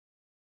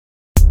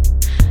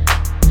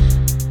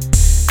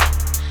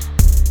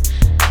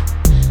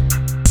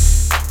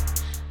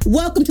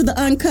Welcome to the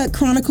Uncut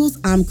Chronicles.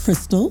 I'm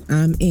Crystal.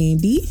 I'm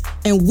Andy.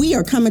 And we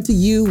are coming to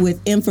you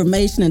with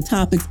information and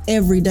topics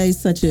every day,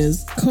 such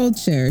as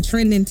culture,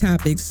 trending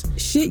topics,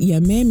 shit your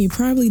mammy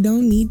probably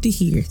don't need to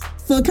hear.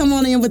 So come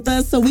on in with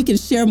us so we can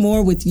share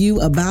more with you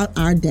about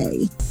our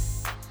day.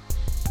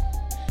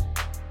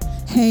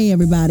 Hey,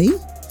 everybody.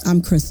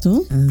 I'm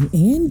Crystal. I'm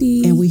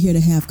Andy. And we're here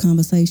to have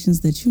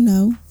conversations that shit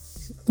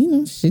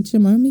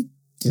your mommy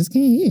just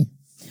can't hear.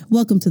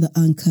 Welcome to the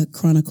Uncut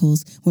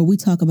Chronicles, where we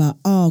talk about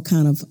all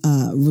kind of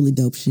really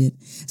dope shit.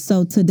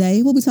 So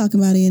today, what we talking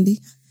about, Andy?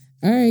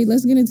 All right,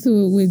 let's get into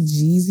it with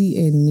Jeezy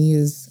and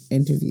Nia's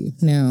interview.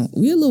 Now,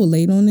 we're a little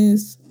late on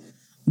this,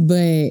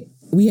 but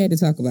we had to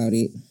talk about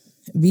it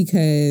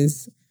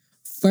because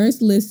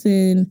first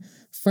listen,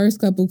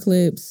 first couple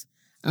clips,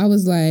 I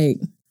was like,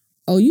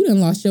 oh, you done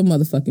lost your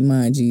motherfucking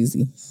mind,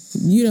 Jeezy.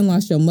 You done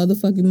lost your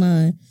motherfucking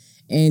mind.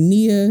 And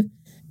Nia,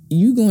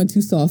 you going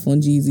too soft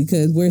on Jeezy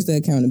because where's the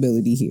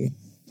accountability here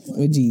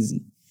with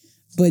Jeezy?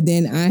 But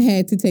then I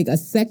had to take a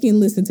second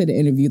listen to the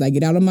interview, like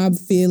get out of my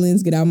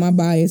feelings, get out of my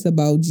bias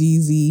about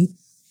Jeezy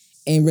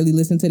and really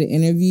listen to the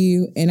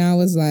interview. And I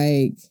was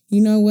like,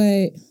 you know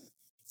what?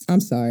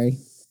 I'm sorry.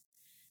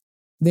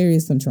 There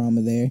is some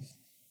trauma there.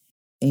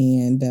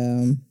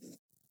 And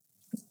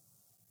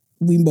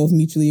we both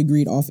mutually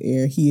agreed off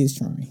air, he is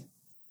trying.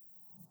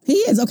 He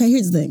is. Okay,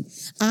 here's the thing.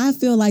 I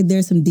feel like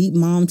there's some deep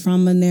mom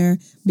trauma in there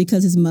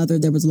because his mother,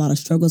 there was a lot of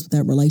struggles with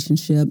that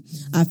relationship.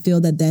 I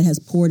feel that has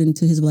poured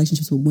into his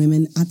relationships with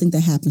women. I think that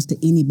happens to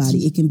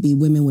anybody. It can be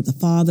women with a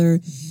father.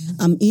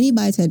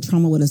 Anybody's had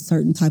trauma with a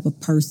certain type of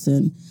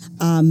person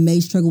may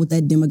struggle with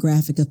that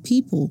demographic of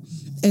people.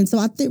 And so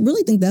I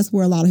really think that's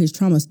where a lot of his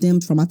trauma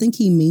stems from. I think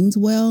he means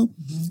well,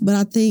 but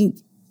I think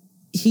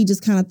he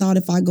just kind of thought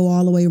if I go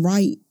all the way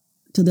right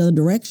to the other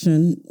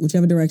direction,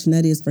 whichever direction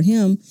that is for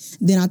him,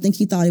 then I think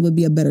he thought it would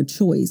be a better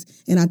choice.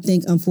 And I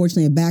think,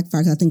 unfortunately, it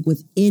backfired. I think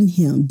within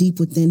him, deep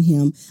within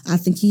him, I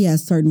think he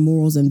has certain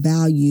morals and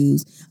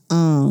values,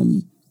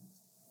 and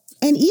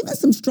even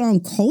some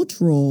strong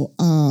cultural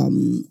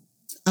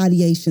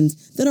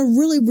ideations that are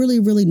really, really,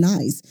 really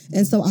nice.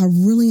 And so I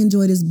really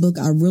enjoyed his book.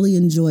 I really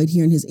enjoyed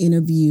hearing his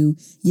interview.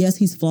 Yes,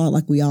 he's flawed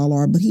like we all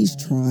are, but he's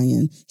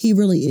trying. He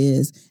really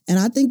is. And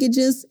I think it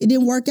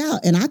didn't work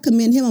out. And I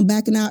commend him on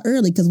backing out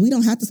early because we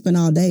don't have to spend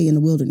all day in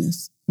the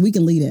wilderness. We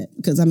can lead it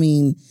because,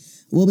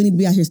 what we need to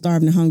be out here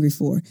starving and hungry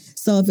for.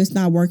 So if it's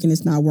not working,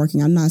 it's not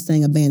working. I'm not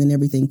saying abandon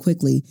everything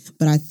quickly,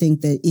 but I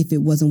think that if it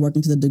wasn't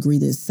working to the degree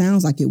that it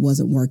sounds like it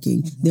wasn't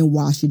working, then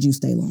why should you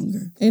stay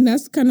longer? And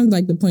that's kind of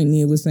like the point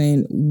Nia was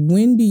saying.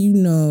 When do you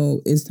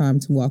know it's time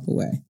to walk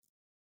away?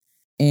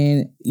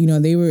 And,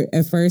 they were,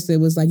 at first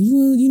it was like,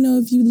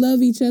 if you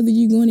love each other,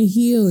 you're going to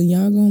heal and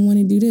y'all going to want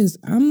to do this.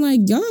 I'm like,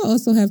 y'all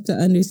also have to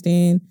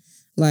understand,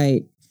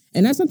 and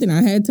that's something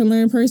I had to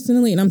learn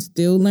personally, and I'm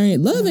still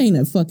learning. Love ain't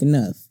a fucking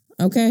enough,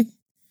 okay?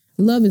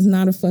 Love is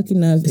not a fucking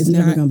enough. It's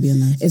never going to be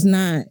enough. It's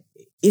not.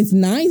 It's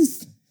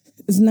nice.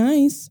 It's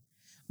nice.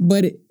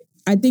 But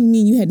I think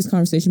me and you had this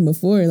conversation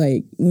before.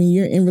 Like, when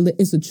you're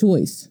it's a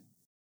choice.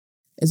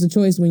 It's a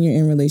choice when you're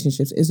in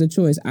relationships. It's a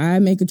choice. I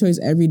make a choice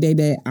every day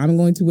that I'm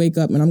going to wake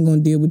up and I'm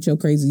going to deal with your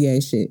crazy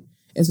ass shit.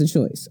 It's a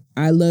choice.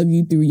 I love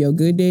you through your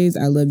good days.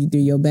 I love you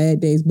through your bad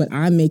days. But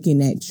I'm making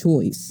that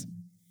choice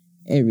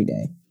every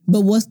day.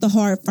 But what's the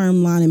hard,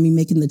 firm line in me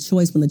making the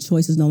choice when the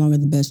choice is no longer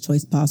the best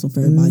choice possible for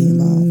everybody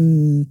involved?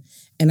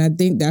 And I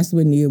think that's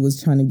what Nia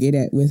was trying to get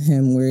at with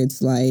him, where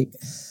it's like,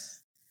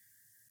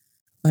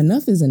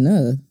 enough is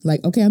enough.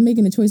 Like, okay, I'm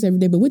making a choice every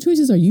day, but what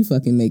choices are you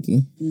fucking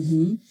making?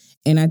 Mm-hmm.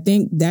 And I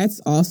think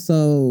that's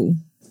also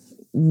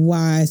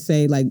why I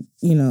say,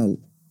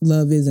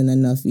 love isn't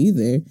enough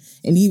either.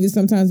 And even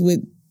sometimes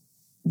with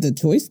the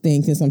choice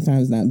thing can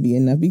sometimes not be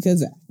enough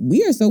because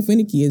we are so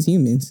finicky as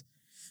humans.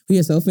 We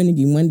are so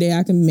finicky. One day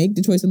I can make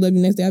the choice to love you.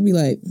 Next day I'll be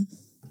like,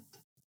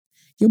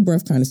 your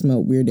breath kind of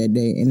smelled weird that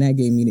day, and that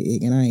gave me the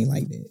ick, and I ain't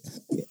like that.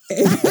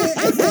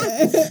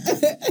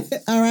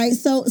 All right.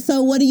 So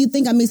what do you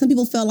think? Some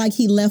people felt like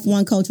he left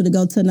one culture to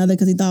go to another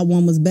because he thought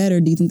one was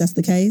better. Do you think that's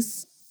the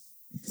case?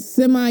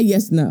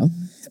 Yes, no.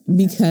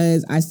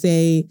 Because I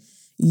say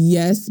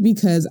yes,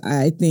 because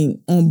I think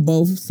on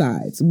both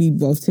sides, we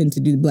both tend to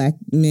do, black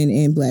men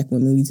and black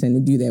women, we tend to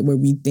do that, where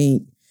we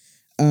think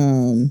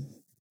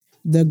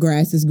the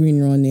grass is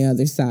greener on the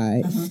other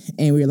side. Uh-huh.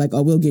 And we're like,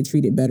 oh, we'll get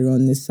treated better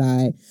on this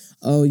side.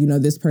 Oh,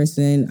 this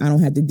person, I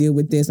don't have to deal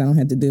with this. I don't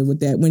have to deal with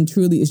that. When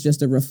truly it's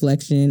just a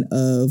reflection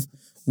of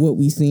what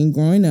we've seen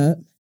growing up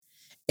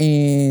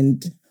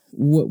and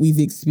what we've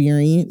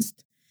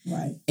experienced.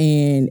 Right.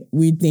 And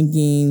we're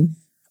thinking,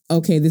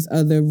 okay, this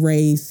other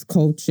race,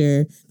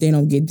 culture, they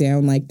don't get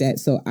down like that.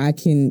 So I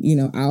can,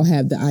 I'll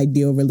have the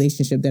ideal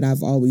relationship that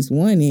I've always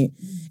wanted.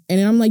 And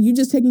then I'm like, you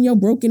just taking your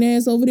broken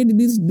ass over there to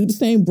do the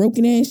same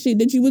broken ass shit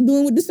that you were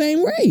doing with the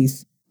same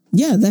race.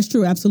 Yeah, that's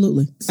true.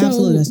 Absolutely.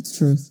 Absolutely, that's the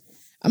truth.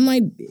 I'm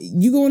like,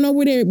 you going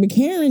over there with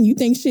Karen, you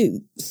think shit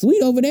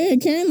sweet over there.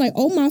 And Karen like,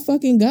 oh my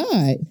fucking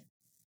God.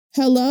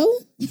 Hello?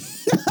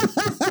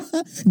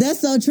 That's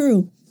so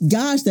true.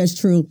 Gosh, that's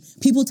true.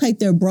 People take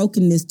their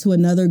brokenness to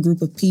another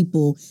group of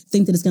people,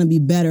 think that it's going to be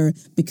better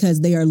because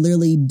they are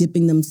literally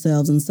dipping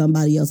themselves in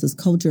somebody else's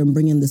culture and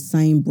bringing the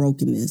same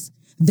brokenness.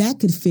 That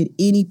could fit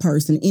any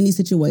person, any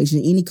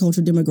situation, any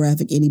culture,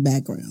 demographic, any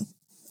background.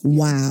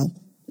 Wow.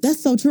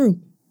 That's so true.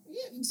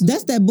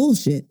 That's that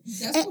bullshit.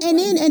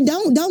 And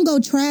don't go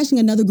trashing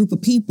another group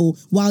of people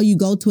while you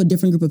go to a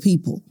different group of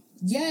people.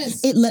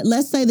 Yes.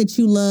 Let's say that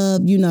you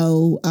love,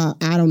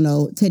 I don't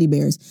know, teddy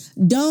bears.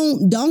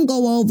 Don't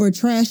go over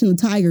trashing the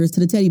tigers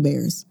to the teddy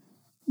bears.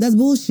 That's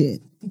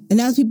bullshit. And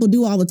that's what people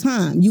do all the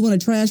time. You want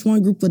to trash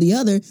one group for the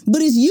other,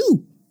 but it's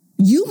you.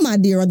 You, my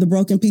dear, are the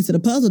broken piece of the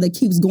puzzle that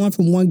keeps going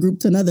from one group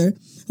to another.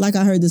 Like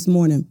I heard this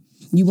morning,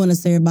 you want to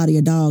say everybody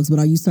are dogs, but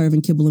are you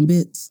serving kibble and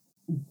bits?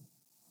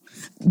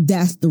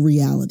 That's the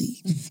reality.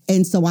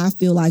 And so I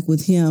feel like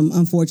with him,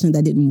 unfortunately,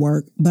 that didn't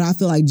work. But I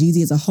feel like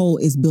Jeezy as a whole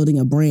is building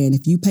a brand.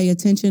 If you pay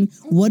attention,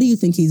 what do you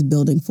think he's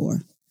building for?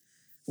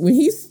 When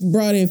he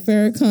brought in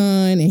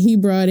Farrakhan and he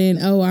brought in,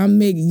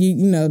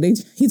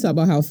 he talked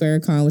about how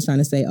Farrakhan was trying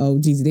to say, oh,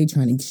 Jeezy, they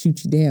trying to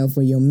shoot you down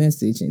for your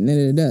message and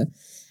da-da-da.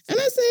 And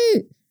I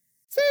said,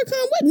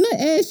 Farrakhan, what nut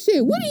ass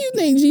shit? What do you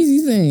think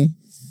Jeezy's saying?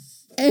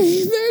 And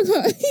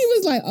Farrakhan, he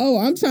was like, oh,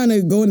 I'm trying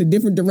to go in a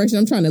different direction.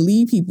 I'm trying to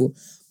lead people.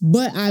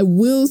 But I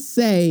will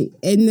say,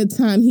 in the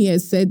time he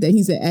had said that,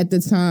 he said, at the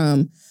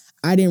time,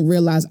 I didn't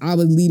realize I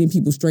was leading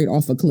people straight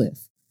off a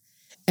cliff.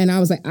 And I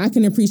was like, I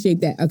can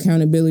appreciate that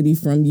accountability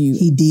from you.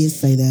 He did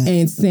say that.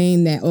 And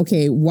saying that,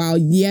 okay, while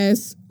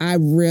yes, I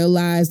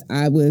realized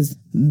I was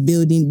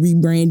building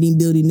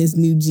this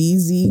new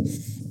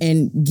Jeezy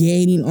and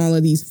gaining all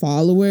of these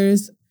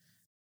followers,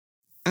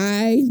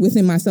 I,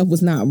 within myself,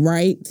 was not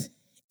right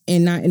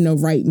and not in the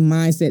right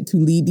mindset to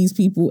lead these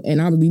people.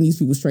 And I was leading these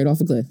people straight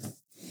off a cliff.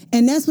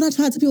 And that's what I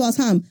try to tell people all the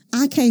time.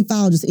 I can't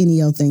follow just any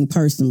old thing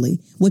personally.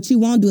 What you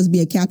want to do is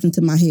be a captain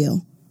to my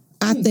hell.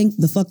 I think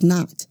the fuck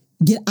not.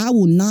 I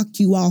will knock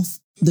you off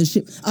the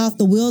ship, off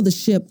the wheel of the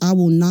ship. I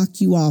will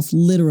knock you off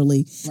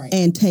literally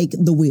and take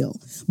the wheel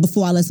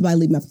before I let somebody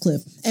leave me off the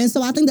cliff. And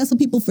so I think that's what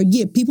people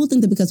forget. People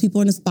think that because people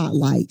are in the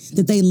spotlight,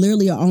 that they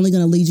literally are only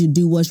going to lead you to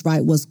do what's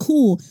right, what's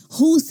cool.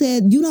 Who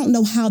said you don't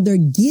know how they're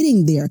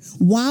getting there?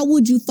 Why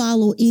would you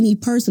follow any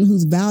person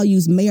whose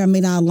values may or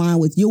may not align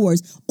with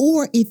yours?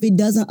 Or if it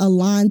doesn't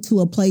align to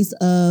a place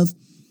of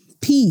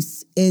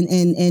peace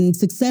and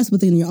success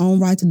within your own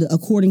right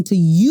according to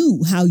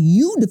you, how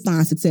you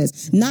define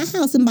success, not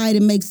how somebody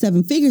that makes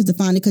 7 figures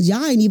define it, because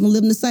y'all ain't even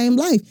living the same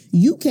life.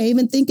 You can't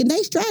even think in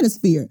their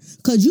stratosphere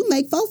because you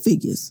make 4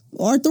 figures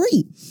or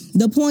 3.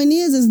 The point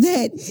is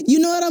that, you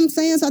know what I'm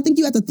saying? So I think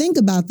you have to think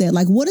about that.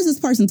 Like, what is this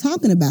person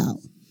talking about?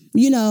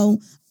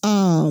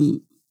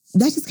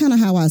 That's just kind of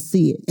how I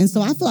see it. And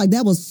so I feel like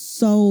that was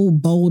so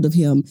bold of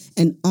him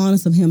and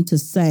honest of him to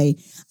say,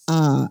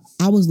 I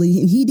was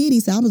leading, and he did. He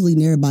said, I was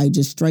leading everybody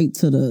just straight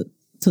to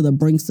the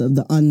brinks of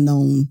the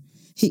unknown.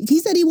 He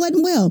said he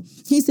wasn't well.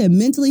 He said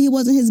mentally he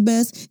wasn't his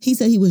best. He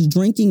said he was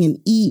drinking and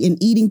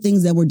eating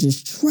things that were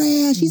just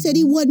trash. He said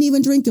he wasn't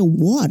even drinking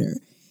water.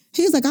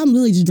 He was like, I'm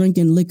literally just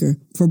drinking liquor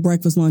for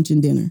breakfast, lunch,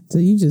 and dinner. So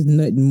you just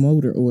nutting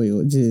motor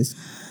oil, just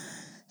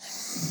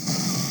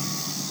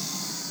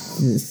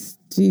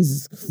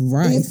Jesus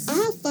Christ. If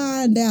I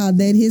find out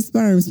that his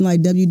sperm smell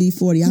like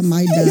WD-40, I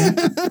might die.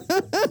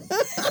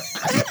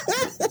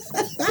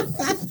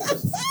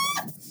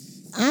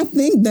 I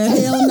think the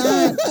hell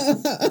not.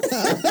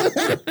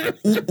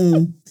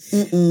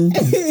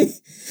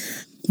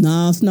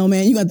 No,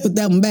 Snowman, you got to put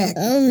that one back.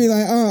 I would be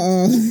like,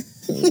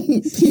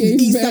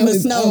 Eat some of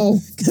snow,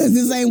 because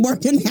this ain't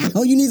working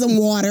out. You need some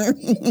water.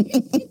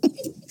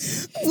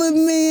 But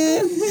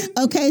man,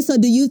 okay, so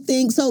do you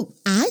think,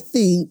 I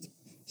think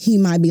he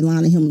might be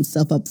lining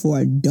himself up for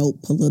a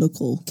dope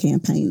political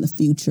campaign in the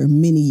future,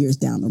 many years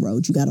down the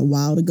road. You got a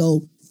while to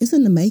go. It's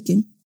in the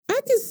making. I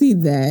can see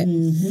that.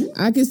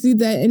 Mm-hmm. I can see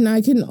that. And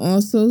I can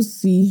also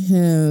see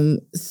him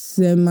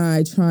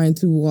trying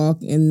to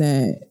walk in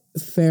that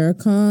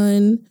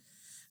Farrakhan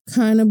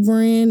kind of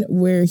brand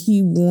where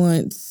he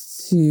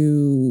wants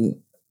to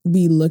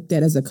be looked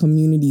at as a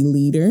community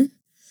leader,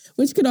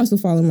 which could also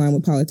fall in line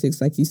with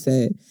politics, like you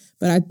said.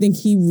 But I think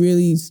he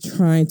really is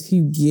trying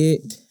to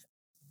get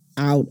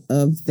out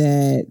of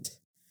that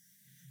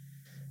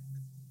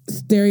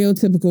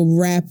stereotypical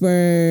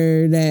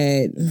rapper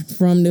that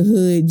from the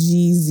hood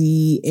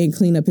Jeezy and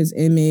clean up his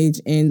image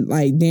and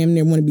like damn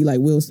near want to be like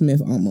Will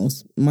Smith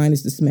almost,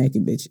 minus the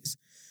smacking bitches.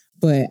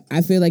 But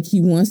I feel like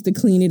he wants to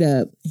clean it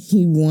up.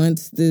 He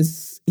wants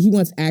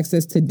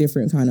access to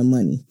different kind of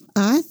money.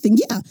 I think,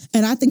 yeah.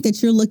 And I think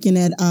that you're looking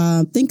at,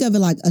 think of it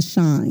like a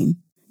Shine.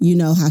 You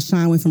know, how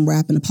Shine went from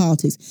rapping to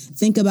politics.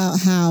 Think about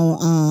how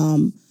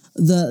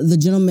the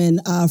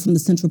gentleman from the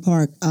Central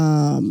Park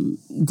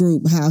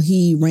group, how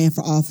he ran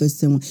for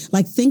office. And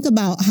like, think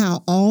about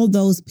how all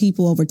those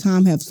people over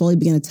time have slowly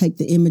begun to take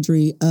the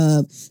imagery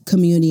of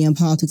community and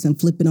politics and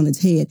flip it on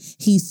its head.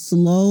 He's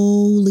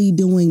slowly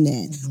doing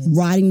that,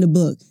 writing the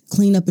book,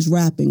 clean up his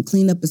rapping,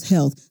 clean up his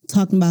health,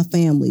 talking about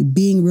family,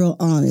 being real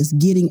honest,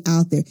 getting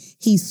out there.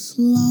 He's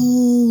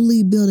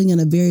slowly building an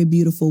in a very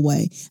beautiful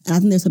way. And I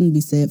think there's something to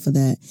be said for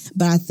that.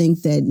 But I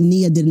think that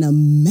Nia did an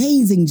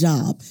amazing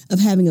job of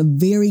having a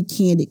very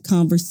candid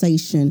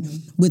conversation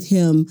with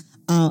him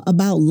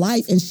about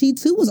life. And she,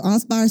 too, was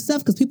honest by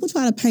herself, because people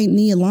try to paint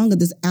Nia Long as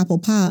this apple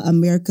pie,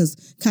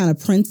 America's kind of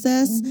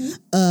princess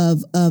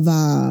of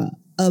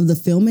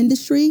the film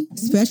industry,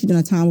 especially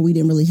during a time where we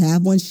didn't really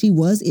have one. She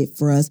was it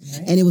for us,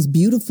 and it was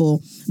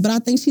beautiful. But I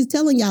think she's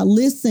telling y'all,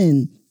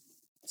 listen,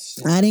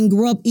 I didn't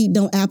grow up eating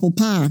no apple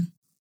pie.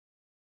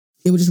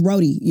 It was just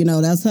Rhodey,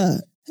 that's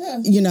her.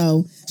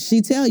 Yeah.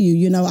 She tell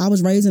you, I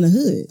was raised in the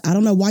hood. I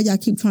don't know why y'all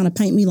keep trying to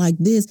paint me like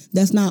this.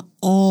 That's not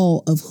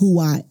all of who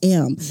I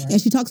am. Right.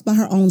 And she talks about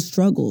her own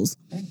struggles.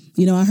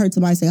 Right. I heard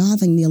somebody say, I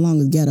think Nia Long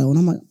is ghetto. And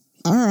I'm like,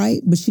 all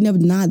right. But she never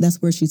denied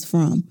that's where she's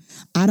from.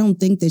 I don't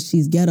think that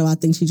she's ghetto. I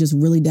think she's just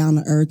really down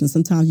to earth. And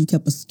sometimes you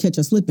catch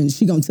her slipping.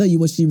 She going to tell you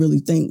what she really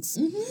thinks.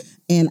 Mm-hmm.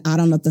 And I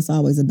don't know if that's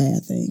always a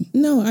bad thing.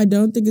 No, I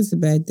don't think it's a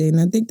bad thing.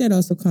 And I think that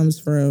also comes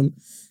from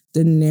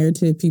the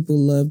narrative people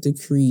love to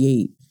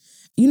create.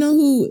 You know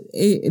who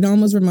it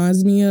almost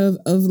reminds me of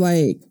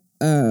like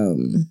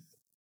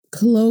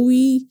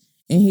Chloe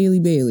and Hailey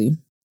Bailey,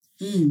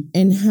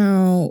 and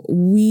how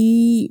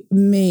we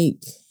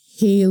make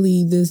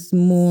Hailey this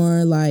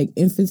more like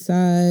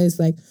emphasized,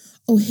 like,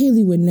 oh,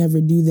 Hailey would never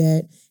do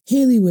that.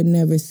 Hailey would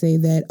never say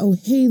that. Oh,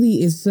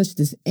 Hailey is such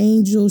this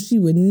angel. She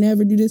would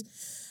never do this.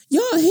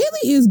 Y'all,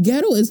 Hailey is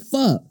ghetto as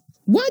fuck.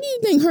 Why do you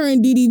think her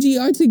and DDG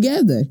are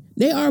together?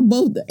 They are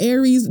both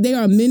Aries. They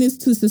are menace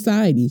to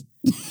society.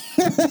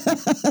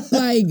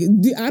 Like,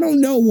 I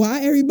don't know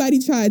why everybody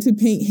tried to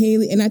paint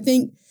Hailey. And I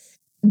think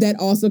that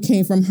also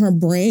came from her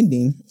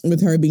branding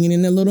with her being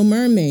in The Little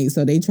Mermaid.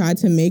 So they tried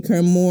to make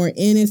her more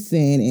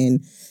innocent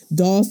and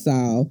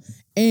docile.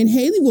 And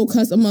Hailey will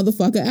cuss a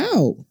motherfucker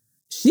out.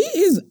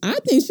 I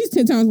think she's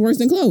 10 times worse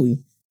than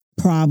Chloe.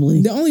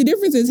 Probably. The only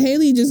difference is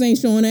Hailey just ain't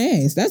showing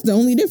her ass. That's the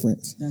only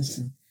difference. That's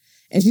true.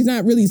 And she's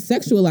not really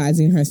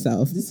sexualizing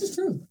herself. This is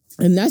true.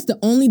 And that's the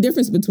only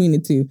difference between the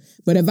two.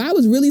 But if I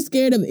was really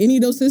scared of any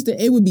of those sisters,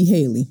 it would be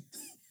Hailey.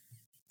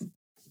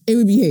 It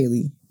would be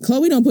Hailey.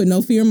 Chloe don't put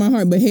no fear in my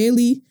heart, but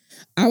Hailey,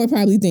 I would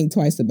probably think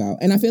twice about.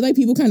 And I feel like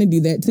people kind of do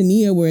that to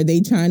Nia, where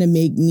they trying to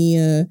make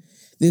Nia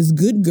this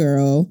good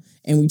girl,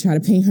 and we try to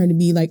paint her to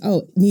be like,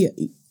 oh, Nia,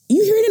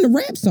 you hear it in the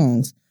rap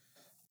songs.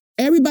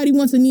 Everybody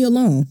wants a Nia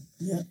Long.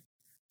 Yeah.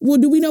 Well,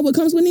 do we know what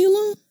comes with Nia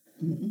Long?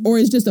 Mm-hmm. Or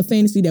it's just a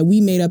fantasy that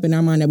we made up in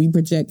our mind that we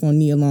project on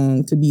Nia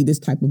Long to be this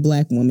type of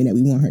black woman that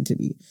we want her to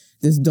be.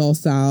 This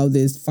docile,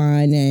 this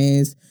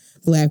fine-ass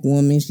black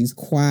woman. She's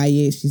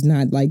quiet. She's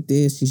not like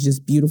this. She's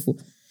just beautiful.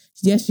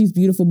 Yes, she's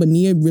beautiful, but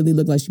Nia really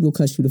looked like she will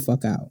cuss you the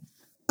fuck out.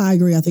 I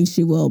agree. I think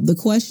she will. The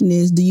question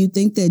is, do you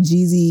think that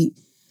Jeezy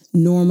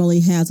normally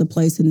has a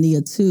place in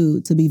Nia,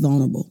 too, to be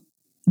vulnerable?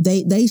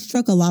 They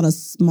struck a lot of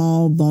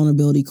small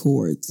vulnerability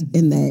chords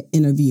in that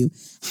interview.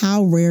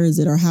 How rare is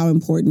it, or how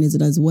important is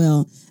it as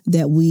well,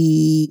 that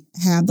we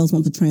have those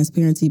moments of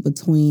transparency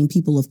between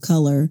people of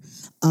color,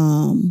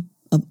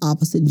 of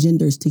opposite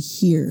genders, to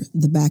hear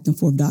the back and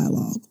forth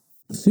dialogue?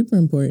 Super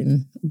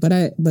important.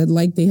 But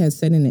like they had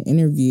said in the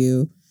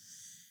interview,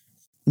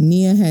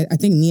 I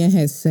think Nia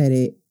has said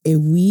it,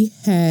 if we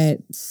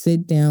had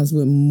sit downs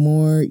with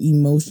more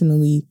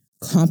emotionally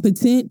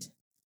competent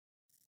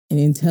and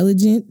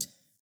intelligent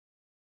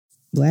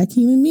Black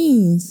human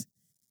beings,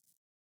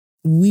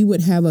 we would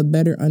have a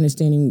better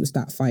understanding. We would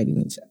stop fighting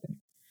each other.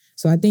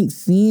 So I think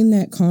seeing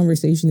that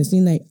conversation and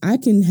seeing that I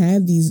can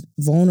have these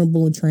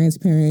vulnerable,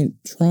 transparent,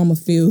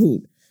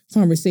 trauma-filled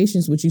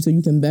conversations with you so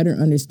you can better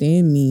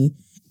understand me,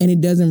 and it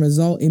doesn't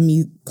result in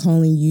me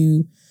calling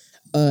you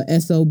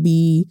SOB,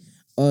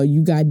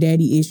 you got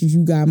daddy issues,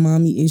 you got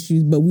mommy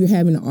issues, but we're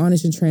having an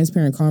honest and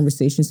transparent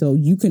conversation so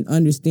you can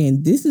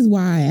understand this is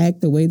why I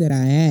act the way that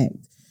I act,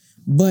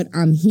 but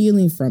I'm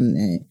healing from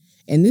that.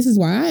 And this is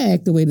why I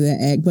act the way that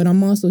I act, but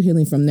I'm also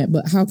healing from that.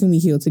 But how can we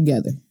heal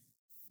together?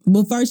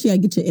 Well, first you got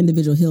to get your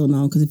individual healing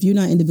on, because if you're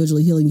not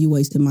individually healing, you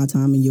wasting my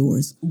time and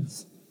yours.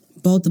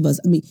 Both of us.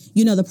 I mean,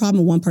 the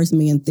problem with one person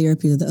being in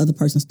therapy is that the other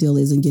person still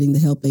isn't getting the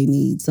help they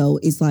need. So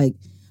it's like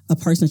a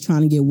person's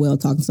trying to get well,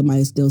 talking to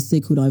somebody that's still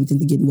sick who don't even think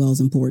that getting well is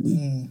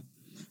important.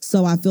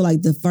 So I feel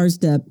like the first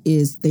step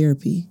is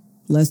therapy.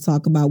 Let's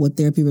talk about what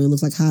therapy really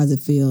looks like. How does it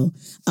feel?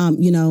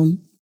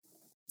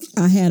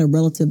 I had a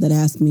relative that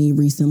asked me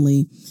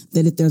recently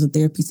that if there's a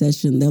therapy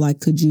session, they're like,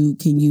 can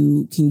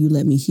you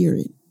let me hear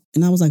it?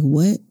 And I was like,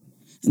 what?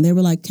 And they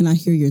were like, can I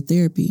hear your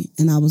therapy?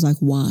 And I was like,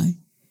 why?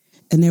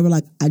 And they were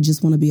like, I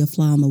just want to be a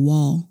fly on the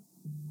wall.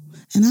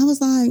 And I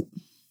was like,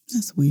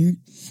 that's weird.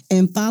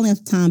 And finally,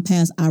 as time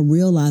passed, I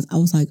realized, I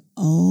was like,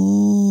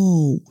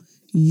 oh,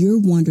 you're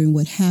wondering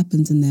what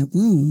happens in that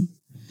room.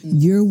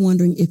 You're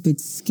wondering if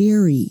it's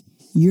scary.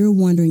 You're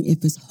wondering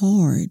if it's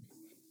hard.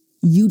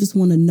 You just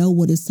want to know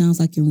what it sounds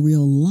like in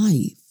real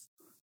life.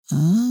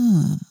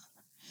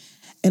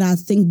 And I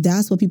think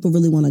that's what people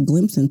really want a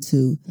glimpse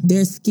into.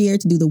 They're scared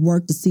to do the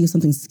work to see if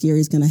something scary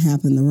is going to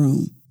happen in the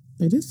room.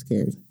 It is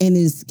scary. And it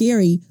is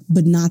scary,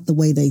 but not the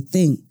way they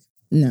think.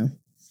 No.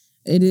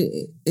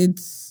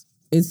 It's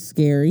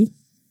scary.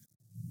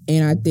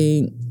 And I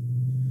think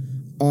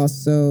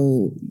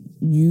also,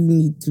 you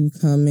need to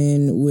come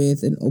in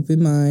with an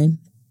open mind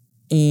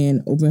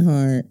and open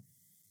heart.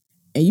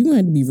 And you're going to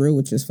have to be real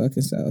with your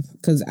fucking self.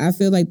 Because I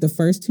feel like the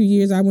first 2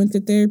 years I went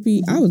to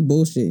therapy, I was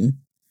bullshitting.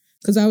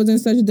 Because I was in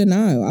such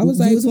denial. I was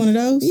like... You was one of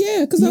those?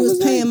 Yeah, because I was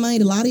paying like, money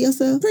to lie to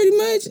yourself? Pretty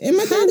much. And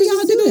my How do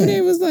y'all do that?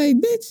 There was like,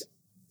 bitch,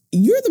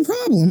 you're the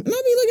problem. And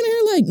I'll be looking at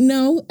her like,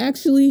 no,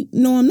 actually,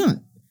 no, I'm not.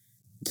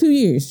 2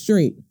 years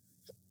straight.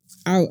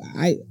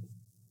 I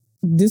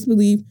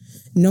disbelieve.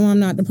 No, I'm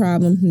not the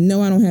problem.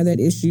 No, I don't have that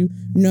issue.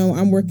 No,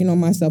 I'm working on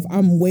myself.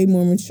 I'm way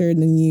more mature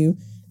than you.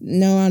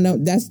 No, I know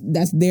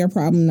that's their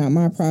problem, not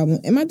my problem.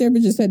 And my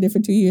therapist just sat there for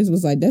 2 years.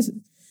 Was like, this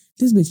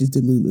bitch is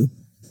Delulu.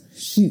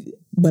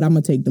 But I'm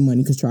gonna take the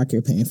money because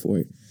TRICARE paying for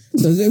it.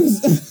 So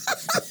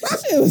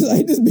it was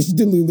like, this bitch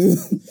Delulu.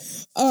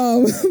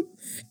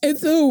 And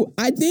so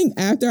I think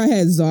after I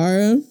had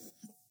Zara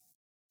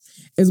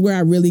is where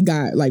I really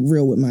got like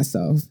real with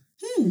myself.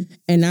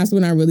 And that's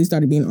when I really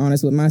started being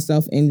honest with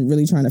myself and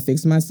really trying to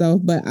fix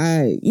myself. But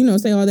I,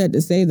 say all that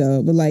to say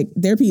though, but like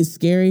therapy is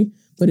scary,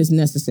 but it's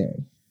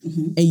necessary.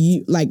 Mm-hmm. And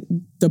you like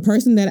the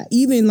person that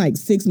even like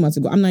 6 months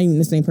ago, I'm not even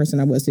the same person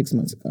I was 6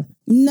 months ago.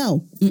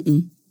 No.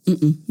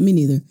 Me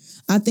neither.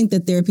 I think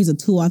that therapy is a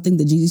tool. I think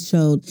that Jesus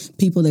showed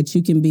people that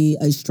you can be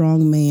a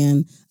strong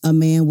man, a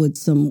man with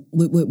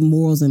with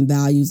morals and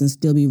values and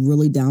still be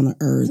really down to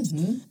earth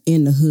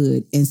in the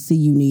hood and see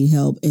you need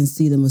help and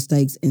see the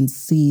mistakes and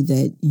see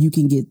that you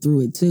can get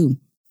through it too.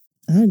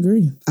 I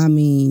agree. I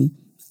mean,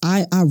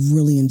 I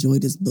really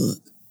enjoyed this book.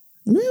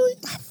 Really?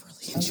 I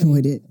really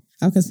enjoyed it.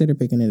 I'll consider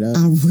picking it up.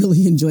 I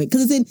really enjoy it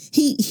because it's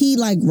in he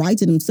like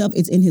writes it himself.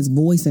 It's in his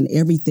voice and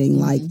everything.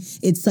 Mm-hmm. Like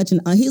it's such an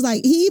he's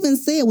like he even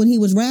said when he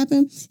was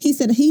rapping, he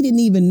said he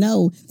didn't even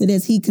know that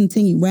as he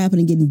continued rapping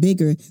and getting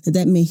bigger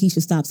that meant he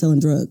should stop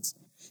selling drugs.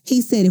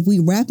 He said if we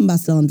rapping by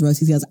selling drugs,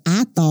 he says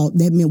I thought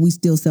that meant we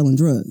still selling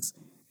drugs.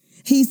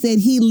 He said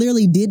he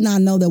literally did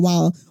not know that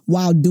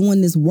while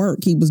doing this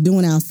work he was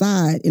doing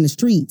outside in the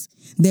streets,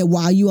 that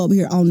while you over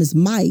here on this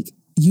mic,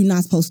 you're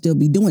not supposed to still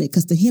be doing it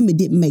because to him it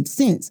didn't make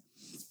sense.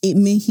 It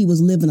meant he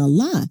was living a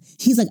lie.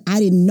 He's like, I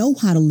didn't know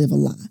how to live a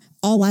lie.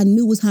 All I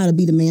knew was how to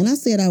be the man I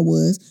said I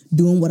was,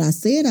 doing what I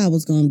said I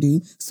was going to do.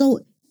 So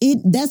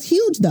that's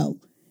huge, though.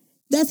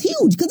 That's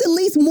huge, because at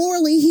least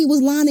morally, he was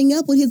lining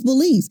up with his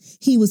beliefs.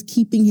 He was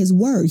keeping his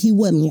word. He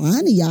wasn't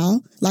lying to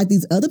y'all like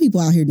these other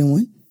people out here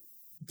doing.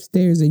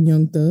 Stairs and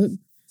Young Thug.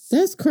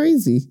 That's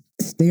crazy.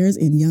 Stairs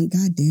and Young,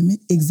 God damn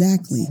it.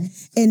 Exactly.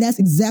 And that's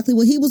exactly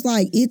what he was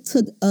like. It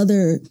took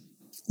other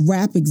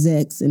rap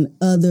execs and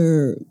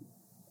other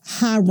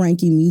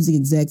high-ranking music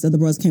execs, other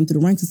brothers came through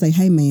the ranks and say,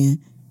 hey, man,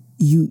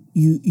 you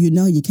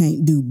know you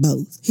can't do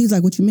both. He's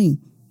like, what you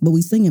mean? But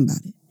we singing about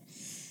it.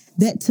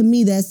 That, to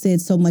me, that said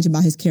so much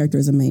about his character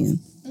as a man.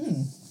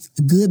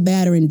 Good,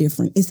 bad, or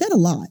indifferent. It said a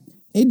lot.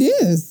 It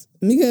is.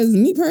 Because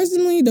me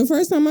personally, the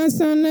first time I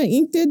signed that,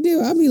 inked that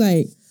deal, I'll be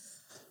like,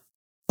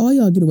 all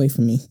y'all get away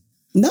from me.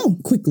 No.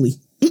 Quickly.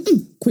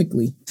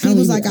 Quickly. He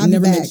was like, I'll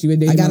never met you a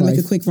day I got to in my make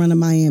life. a quick run to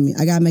Miami.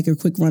 I got to make a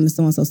quick run to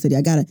so-and-so city.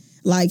 I got to,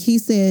 like he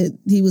said,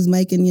 he was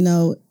making,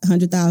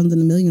 100,000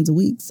 and millions a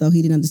week. So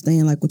he didn't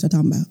understand like what y'all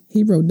talking about.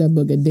 He wrote that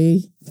book a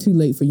day too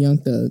late for Young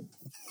Thug.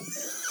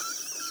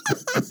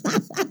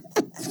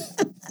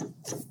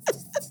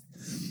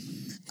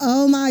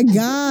 Oh my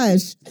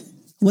gosh.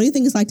 What do you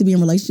think it's like to be in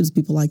relationships with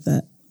people like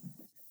that?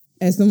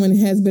 As someone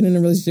who has been in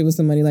a relationship with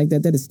somebody like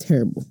that, that is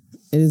terrible.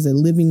 It is a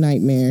living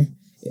nightmare.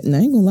 And I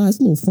ain't gonna lie, it's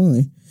a little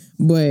fun.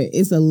 But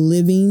it's a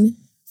living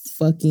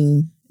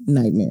fucking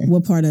nightmare.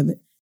 What part of it?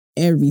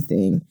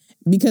 Everything.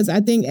 Because I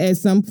think at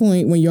some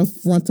point when your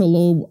frontal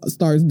lobe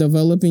starts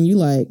developing, you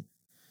like,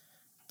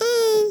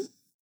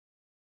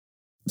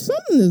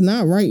 something is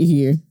not right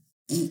here.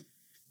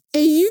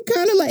 And you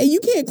kind of like,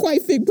 you can't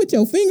quite put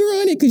your finger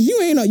on it because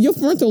your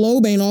frontal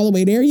lobe ain't all the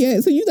way there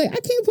yet. So you like, I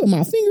can't put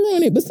my finger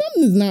on it, but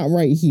something is not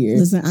right here.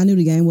 Listen, I knew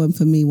the game wasn't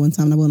for me one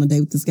time. I went on a date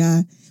with this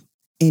guy.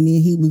 And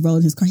then we rode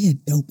in his car. He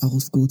had dope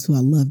old school, too. I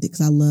loved it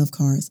because I love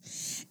cars.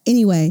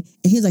 Anyway,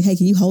 and he was like, hey,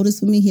 can you hold this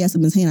for me? He had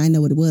something in his hand. I didn't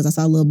know what it was. I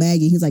saw a little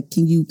baggie. He's like,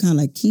 can you kind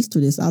of keister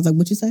this? I was like,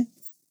 what you say?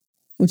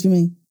 What you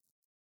mean?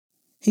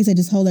 He said,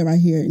 just hold it right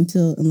here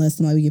unless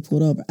somebody get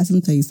pulled over. I said,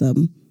 let me tell you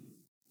something.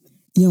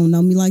 You don't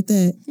know me like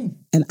that?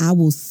 And I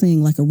will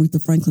sing like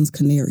Aretha Franklin's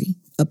Canary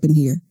up in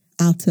here.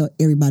 I'll tell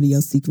everybody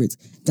your secrets.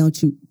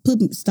 Don't you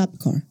stop the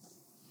car.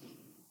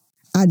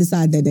 I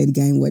decided that day the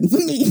game wasn't for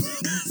me.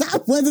 I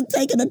wasn't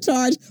taking a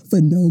charge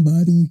for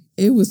nobody.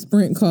 It was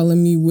Sprint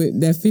calling me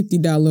with that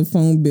 $50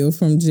 phone bill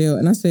from jail.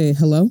 And I said,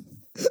 hello?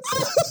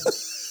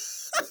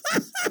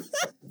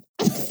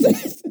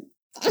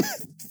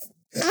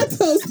 I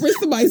told Sprint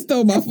somebody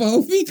stole my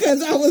phone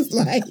because I was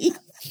like...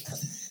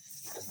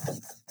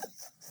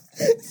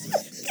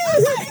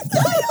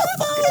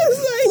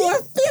 For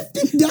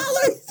 $50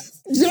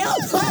 jail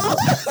call.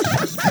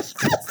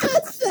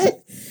 I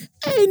said,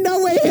 ain't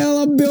no way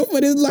hell I'm built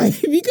for this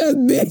life because,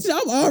 bitch,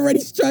 I'm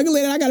already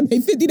struggling and I gotta pay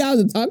 $50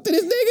 to talk to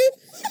this nigga?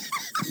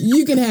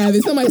 You can have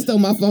it. Somebody stole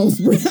my phone.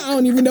 I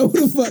don't even know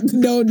who the fuck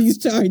condoned these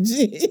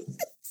charges.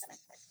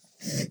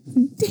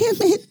 Damn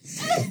it.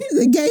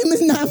 The game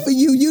is not for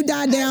you. You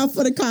died down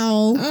for the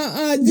call.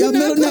 Your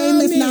middle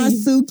name is not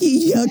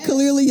Suki.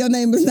 Clearly your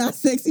name is not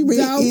Sexy Red.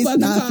 Don't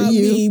fucking not call for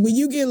you. me. When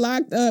you get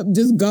locked up,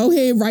 just go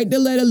ahead, write the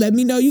letter, let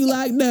me know you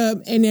locked up,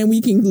 and then we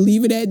can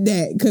leave it at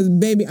that. Because,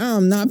 baby,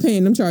 I'm not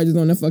paying them charges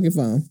on the fucking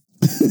phone.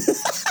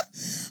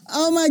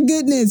 Oh, my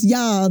goodness.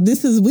 Y'all,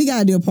 we got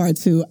to do a part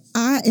 2.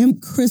 I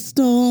am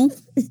Crystal.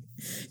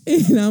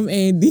 And I'm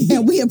Andy.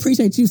 And we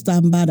appreciate you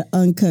stopping by the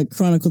Uncut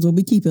Chronicles where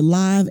we keep it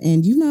live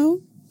and,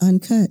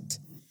 uncut.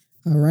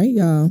 All right,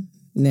 y'all.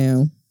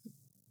 Now,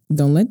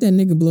 don't let that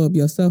nigga blow up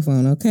your cell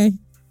phone, okay?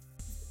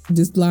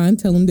 Just lie and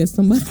tell him that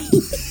somebody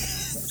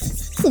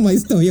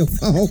stole your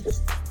phone.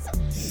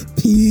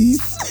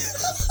 Peace.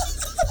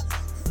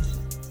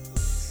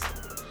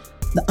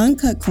 The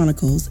Uncut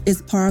Chronicles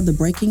is part of the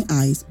Breaking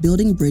Ice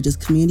Building Bridges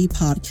community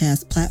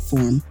podcast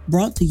platform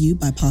brought to you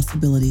by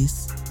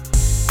Possibilities.